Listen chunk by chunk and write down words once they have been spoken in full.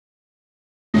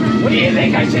What do you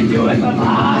think I should do with him,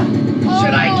 huh?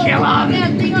 Should I kill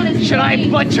him? Should I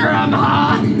butcher him,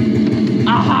 huh?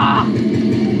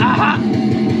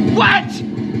 What?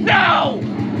 No!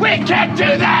 We can't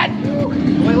do that!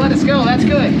 Wait, let us go. That's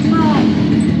good.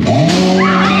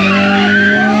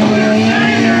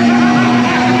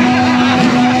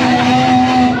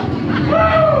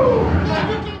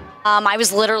 I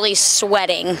was literally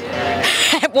sweating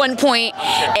at one point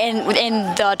in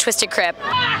the Twisted Crypt.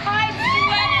 I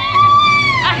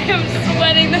am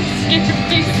sweating. That scared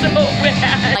me so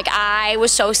bad. Like, I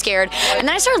was so scared. And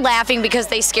then I started laughing because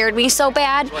they scared me so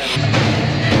bad.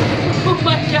 Oh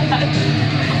my God.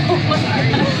 Oh my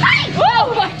God.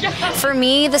 Oh my God. For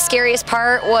me, the scariest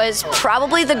part was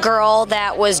probably the girl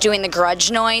that was doing the grudge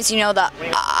noise. You know, the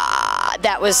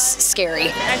that was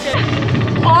scary.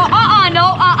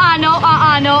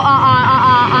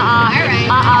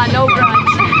 No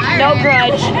grudge. No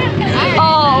grudge.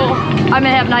 Oh, I'm gonna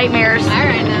have nightmares. All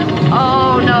right now.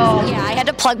 Oh no. Yeah, I had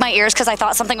to plug my ears because I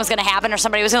thought something was gonna happen or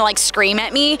somebody was gonna like scream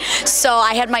at me. So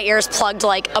I had my ears plugged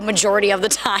like a majority of the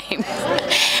time.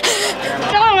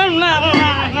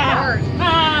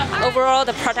 Overall,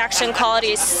 the production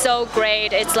quality is so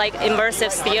great. It's like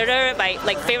immersive theater, my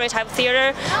like favorite type of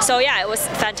theater. So yeah, it was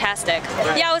fantastic.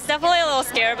 Yeah, I was definitely a little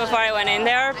scared before I went in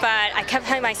there, but I kept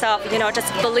telling myself, you know,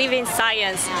 just believe in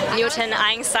science. Newton,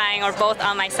 Einstein are both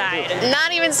on my side.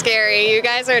 Not even scary. You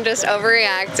guys are just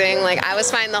overreacting. Like, I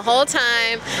was fine the whole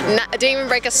time. Didn't even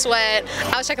break a sweat.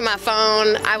 I was checking my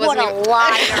phone. I wasn't What a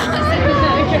liar.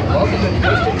 Welcome to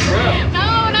Twisted Crypt.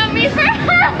 No, not me first.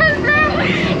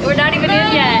 We're not even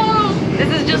in yet. This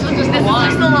is just the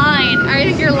line. I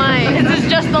think you're lying. This is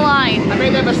just the line. I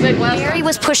made that mistake last time. Mary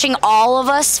was pushing all of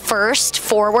us first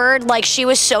forward, like she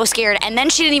was so scared, and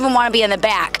then she didn't even want to be in the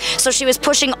back. So she was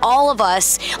pushing all of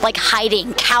us, like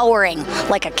hiding, cowering,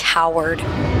 like a coward.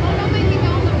 Don't make me go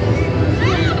on the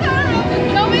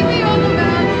bed. Don't make me go on the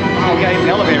bed. Oh, we got in the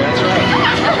elevator, that's right.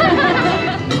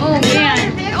 Oh man.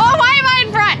 Oh, why am I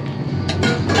in front?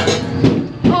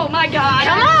 Oh my God.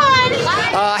 Come on.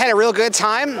 I had a real good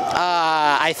time.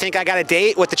 I think I got a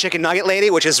date with the chicken nugget lady,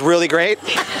 which is really great.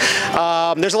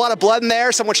 There's a lot of blood in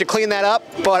there. Someone should clean that up.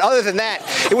 But other than that,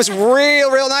 it was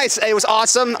real nice. It was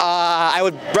awesome. I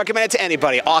would recommend it to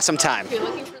anybody. Awesome time.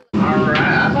 All right,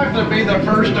 I'd like to be the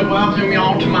first to welcome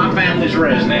y'all to my family's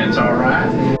residence, all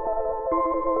right?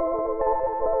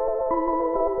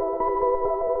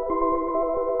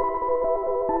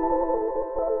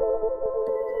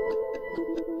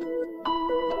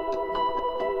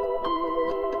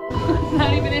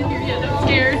 Not even in here yet. I'm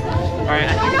scared. All right.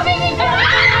 Don't make me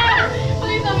cry.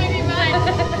 Please don't make me cry.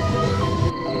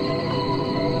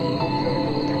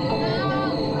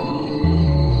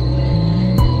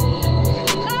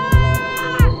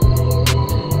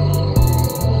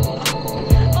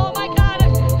 Oh my God.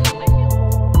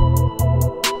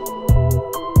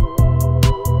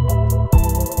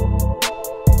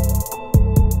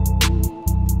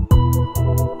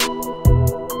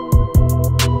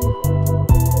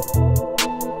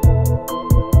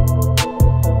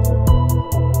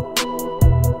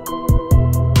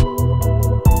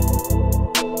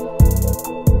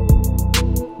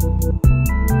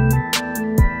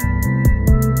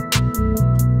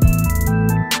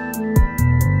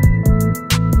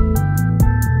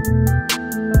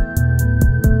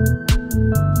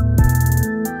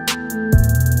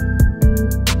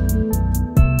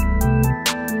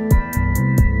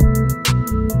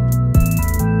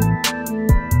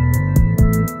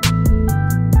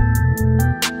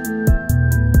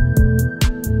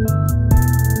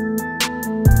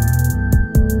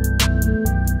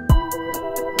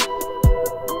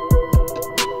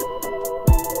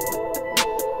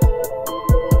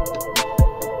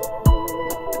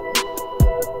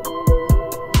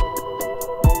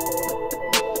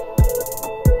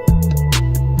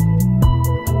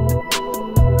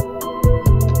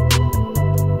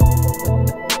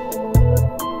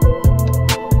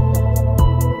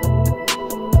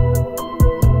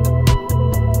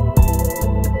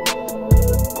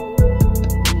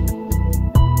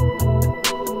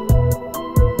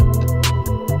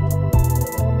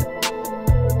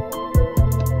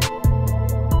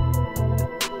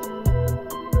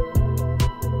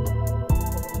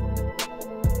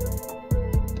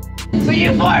 So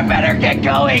you four better get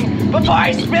going before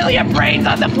I spill your brains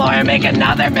on the floor and make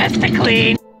another mess to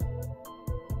clean.